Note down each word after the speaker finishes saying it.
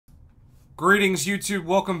Greetings YouTube,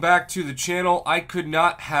 welcome back to the channel. I could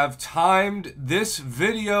not have timed this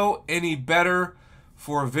video any better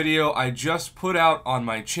for a video I just put out on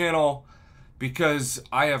my channel because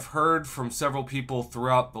I have heard from several people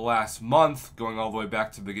throughout the last month, going all the way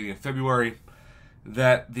back to the beginning of February,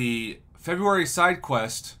 that the February side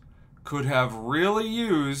quest could have really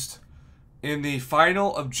used in the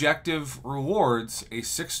final objective rewards a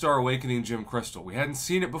 6-star Awakening Gem Crystal. We hadn't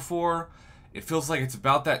seen it before. It feels like it's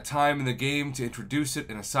about that time in the game to introduce it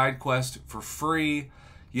in a side quest for free.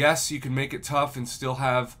 Yes, you can make it tough and still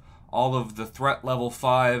have all of the threat level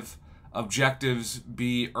 5 objectives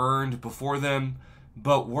be earned before them,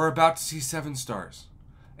 but we're about to see 7 stars.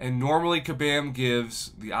 And normally Kabam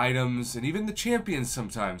gives the items and even the champions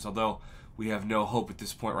sometimes, although we have no hope at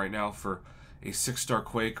this point right now for a 6-star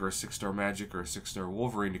Quake or a 6-star Magic or a 6-star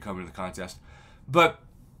Wolverine to come into the contest. But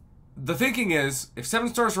the thinking is, if 7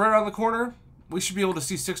 stars are right around the corner, we should be able to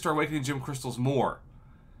see 6-star Awakening Gem Crystals more.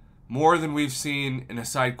 More than we've seen in a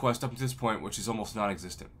side quest up to this point, which is almost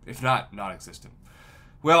non-existent. If not, non-existent.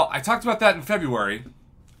 Well, I talked about that in February,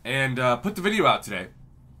 and put the video out today.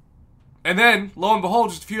 And then, lo and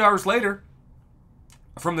behold, just a few hours later,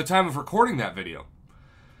 from the time of recording that video,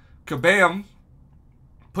 Kabam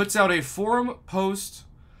puts out a forum post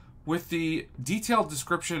with the detailed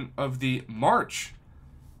description of the March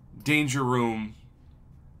Danger Room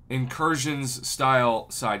Incursions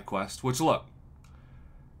style side quest, which, look,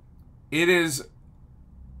 it is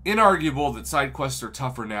inarguable that side quests are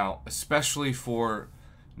tougher now, especially for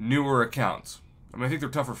newer accounts. I mean, I think they're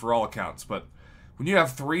tougher for all accounts, but when you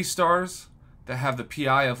have 3 stars that have the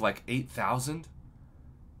PI of like 8,000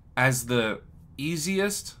 as the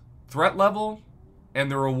easiest threat level,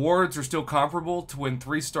 and the rewards are still comparable to when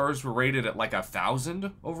 3 stars were rated at like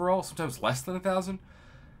 1,000 overall, sometimes less than 1,000,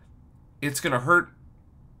 it's going to hurt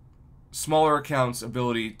smaller accounts'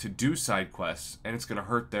 ability to do side quests, and it's going to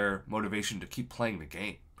hurt their motivation to keep playing the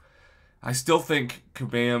game. I still think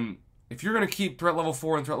Kabam, if you're going to keep threat level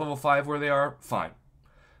 4 and threat level 5 where they are, fine.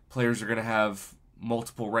 Players are going to have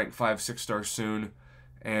multiple rank 5, 6 stars soon,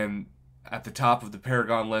 and at the top of the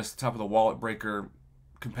Paragon list, top of the Wallet Breaker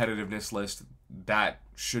competitiveness list, that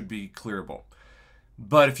should be clearable.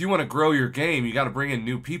 But if you want to grow your game, you got to bring in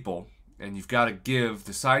new people, and you've got to give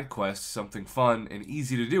the side quests something fun and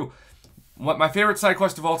easy to do. What my favorite side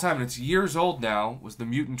quest of all time, and it's years old now, was the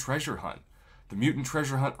Mutant Treasure Hunt. The Mutant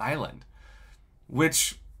Treasure Hunt Island,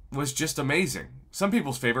 which was just amazing. Some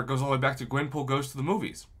people's favorite goes all the way back to Gwenpool Goes to the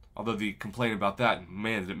Movies. Although the complaint about that, and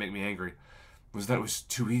man, did it make me angry, was that it was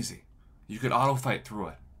too easy. You could auto-fight through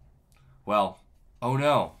it. Well, oh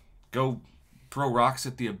no. Go throw rocks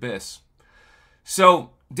at the abyss.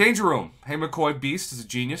 So, Danger Room. Hey McCoy Beast is a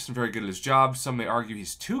genius and very good at his job. Some may argue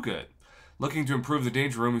he's too good. Looking to improve the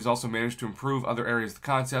Danger Room, he's also managed to improve other areas of the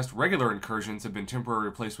contest. Regular incursions have been temporarily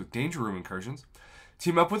replaced with Danger Room incursions.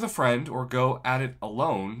 Team up with a friend or go at it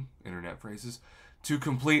alone, internet phrases, to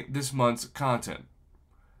complete this month's content.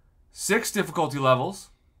 6 difficulty levels.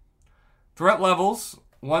 Threat levels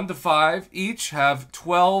 1 to 5 each have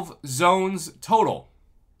 12 zones total.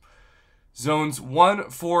 Zones 1,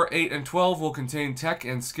 4, 8, and 12 will contain tech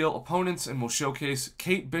and skill opponents and will showcase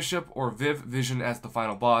Kate Bishop or Viv Vision as the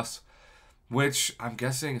final boss, which I'm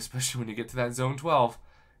guessing, especially when you get to that Zone 12,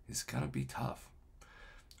 is going to be tough.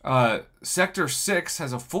 Sector 6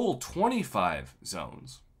 has a full 25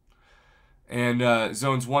 zones. And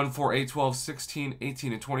Zones 1, 4, 8, 12, 16,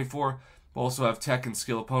 18, and 24 will also have tech and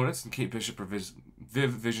skill opponents, and Kate Bishop or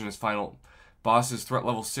Viv Vision as final bosses. Threat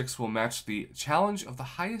level 6 will match the challenge of the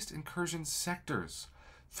highest incursion sectors.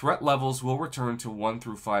 Threat levels will return to 1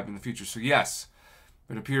 through 5 in the future. So yes,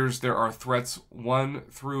 it appears there are threats 1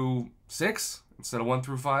 through 6 instead of 1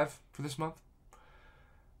 through 5 for this month.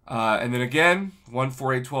 And then again, 1,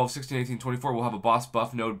 4, 8, 12, 16, 18, 24 will have a boss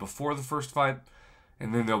buff node before the first fight.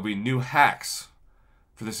 And then there'll be new hacks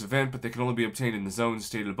for this event, but they can only be obtained in the zones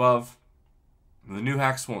stated above. The new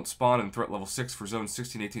hacks won't spawn in threat level 6 for zones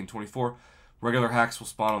 16, 18, and 24. Regular hacks will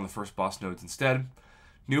spawn on the first boss nodes instead.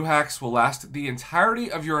 New hacks will last the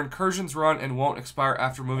entirety of your incursions run and won't expire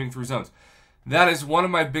after moving through zones. That is one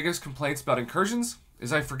of my biggest complaints about incursions,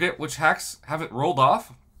 is I forget which hacks haven't rolled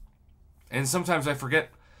off. And sometimes I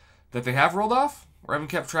forget that they have rolled off, or haven't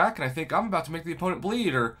kept track, and I think I'm about to make the opponent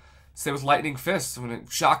bleed, or say with lightning fists, I'm going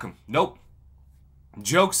to shock him. Nope.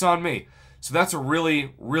 Joke's on me. So that's a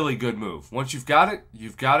really, really good move. Once you've got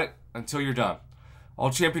it until you're done.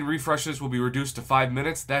 All champion refreshes will be reduced to 5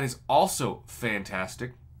 minutes. That is also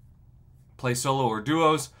fantastic. Play solo or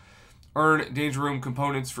duos. Earn Danger Room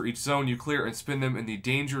components for each zone you clear and spin them in the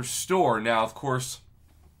Danger Store. Now, of course,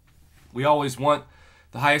 we always want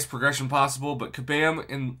the highest progression possible, but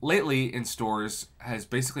Kabam lately in stores has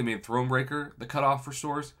basically made Thronebreaker the cutoff for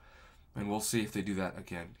stores, and we'll see if they do that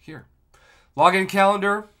again here. Login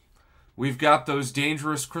calendar, we've got those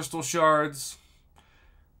dangerous crystal shards.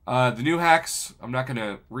 The new hacks, I'm not going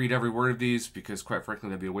to read every word of these because quite frankly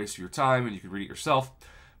that'd be a waste of your time and you can read it yourself.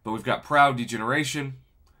 But we've got Proud Degeneration,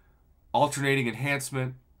 Alternating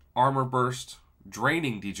Enhancement, Armor Burst,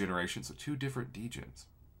 Draining Degeneration, so 2 different degens.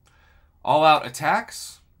 All Out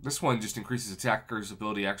Attacks, this one just increases attackers'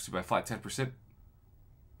 ability accuracy by a flat 10%.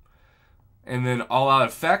 And then All Out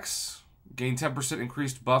Effects, gain 10%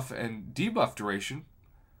 increased buff and debuff duration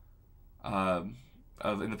in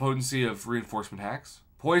the potency of reinforcement hacks.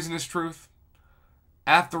 Poisonous Truth,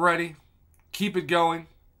 At the Ready, Keep It Going.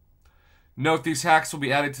 Note these hacks will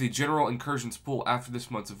be added to the general incursions pool after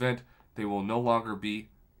this month's event. They will no longer be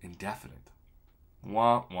indefinite.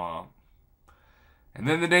 Wah wah. And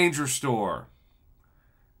then the Danger Store.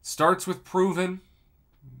 Starts with Proven,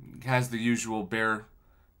 has the usual bare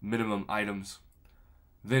minimum items.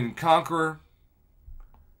 Then Conqueror,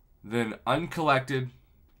 then Uncollected,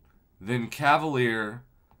 then Cavalier,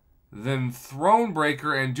 then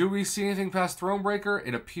Thronebreaker. And do we see anything past Thronebreaker?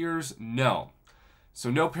 It appears no. So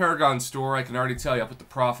no Paragon Store. I can already tell you, I put the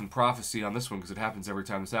Prof and Prophecy on this one because it happens every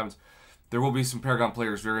time this happens. There will be some Paragon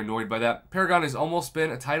players very annoyed by that. Paragon has almost been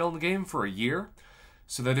a title in the game for a year,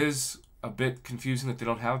 so that is a bit confusing that they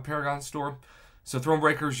don't have a Paragon Store. So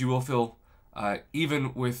Thronebreakers, you will feel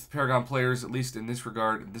even with Paragon players, at least in this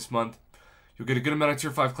regard, this month. You'll get a good amount of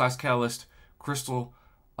Tier 5 class Catalyst, Crystal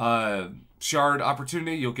Shard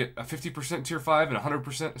opportunity. You'll get a 50% Tier 5 and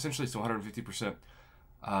 100%, essentially, so 150%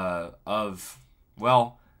 of,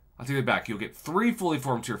 well, I'll take it back. You'll get 3 fully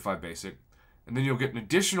formed Tier 5 basic, and then you'll get an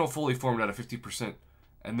additional fully formed out of 50%,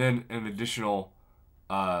 and then an additional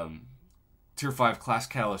Tier 5 class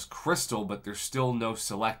Catalyst Crystal, but there's still no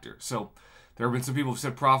selector. So there have been some people who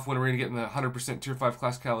said, Prof, when are we going to get in the 100% Tier 5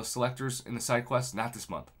 class Catalyst selectors in the side quests? Not this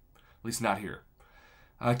month. At least not here.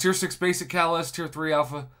 Tier 6 basic Catalyst, Tier 3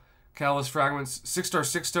 alpha Catalyst fragments, 6-star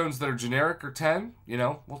 6 stones that are generic or 10. You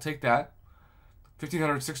know, we'll take that.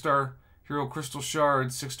 1,500 6-star hero crystal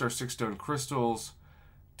shards, 6-star 6 stone crystals,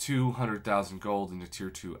 200,000 gold into Tier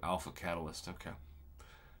 2 alpha Catalyst. Okay.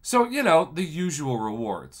 So, you know, the usual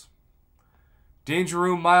rewards. Danger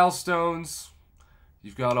Room milestones.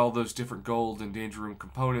 You've got all those different gold and Danger Room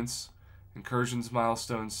components. Incursions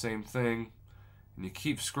milestones, same thing. And you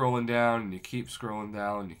keep scrolling down, and you keep scrolling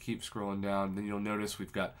down, and you keep scrolling down. And then you'll notice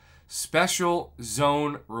we've got special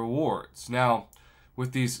zone rewards. Now,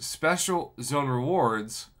 with these special zone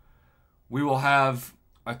rewards, we will have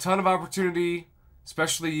a ton of opportunity,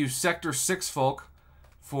 especially you Sector 6 folk,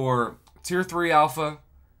 for Tier 3 Alpha,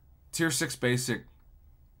 Tier 6 Basic,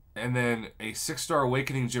 and then a 6-star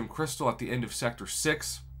Awakening Gem Crystal at the end of Sector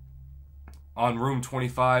 6 on Room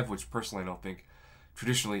 25, which personally I don't think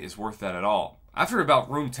traditionally is worth that at all. After about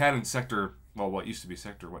Room 10 in Sector, well, what used to be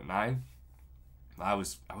Sector, 9? I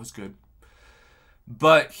was good.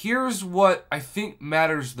 But here's what I think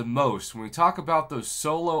matters the most. When we talk about those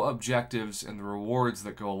solo objectives and the rewards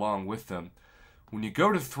that go along with them, when you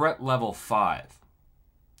go to threat level 5,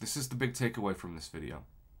 this is the big takeaway from this video.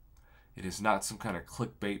 It is not some kind of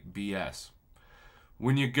clickbait BS.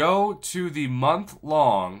 When you go to the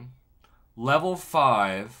month-long level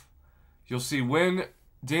 5, you'll see win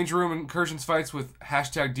Danger Room incursions fights with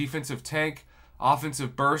hashtag defensive tank,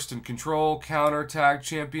 offensive burst and control, counter tag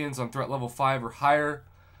champions on threat level 5 or higher.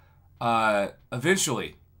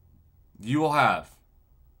 Eventually, you will have,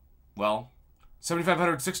 well,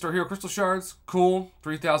 7,500 6-star hero crystal shards, cool.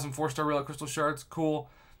 3,000 4-star relic crystal shards, cool.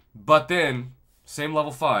 But then, same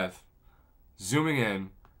level 5, zooming in,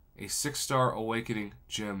 a 6-star awakening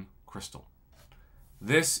gem crystal.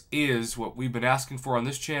 This is what we've been asking for on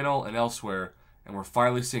this channel and elsewhere, and we're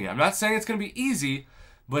finally seeing it. I'm not saying it's going to be easy,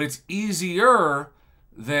 but it's easier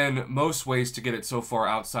than most ways to get it so far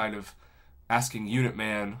outside of asking Unit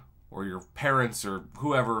Man or your parents or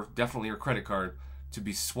whoever, definitely your credit card, to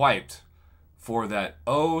be swiped for that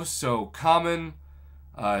oh so common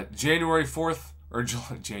January 4th, or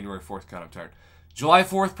January 4th, God, I'm tired. July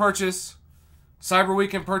 4th purchase, Cyber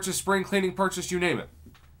Weekend purchase, spring cleaning purchase, you name it.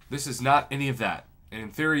 This is not any of that. And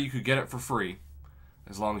in theory, you could get it for free,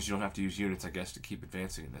 as long as you don't have to use units, I guess, to keep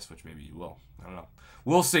advancing in this, which maybe you will. I don't know.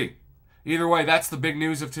 We'll see. Either way, that's the big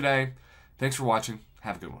news of today. Thanks for watching.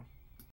 Have a good one.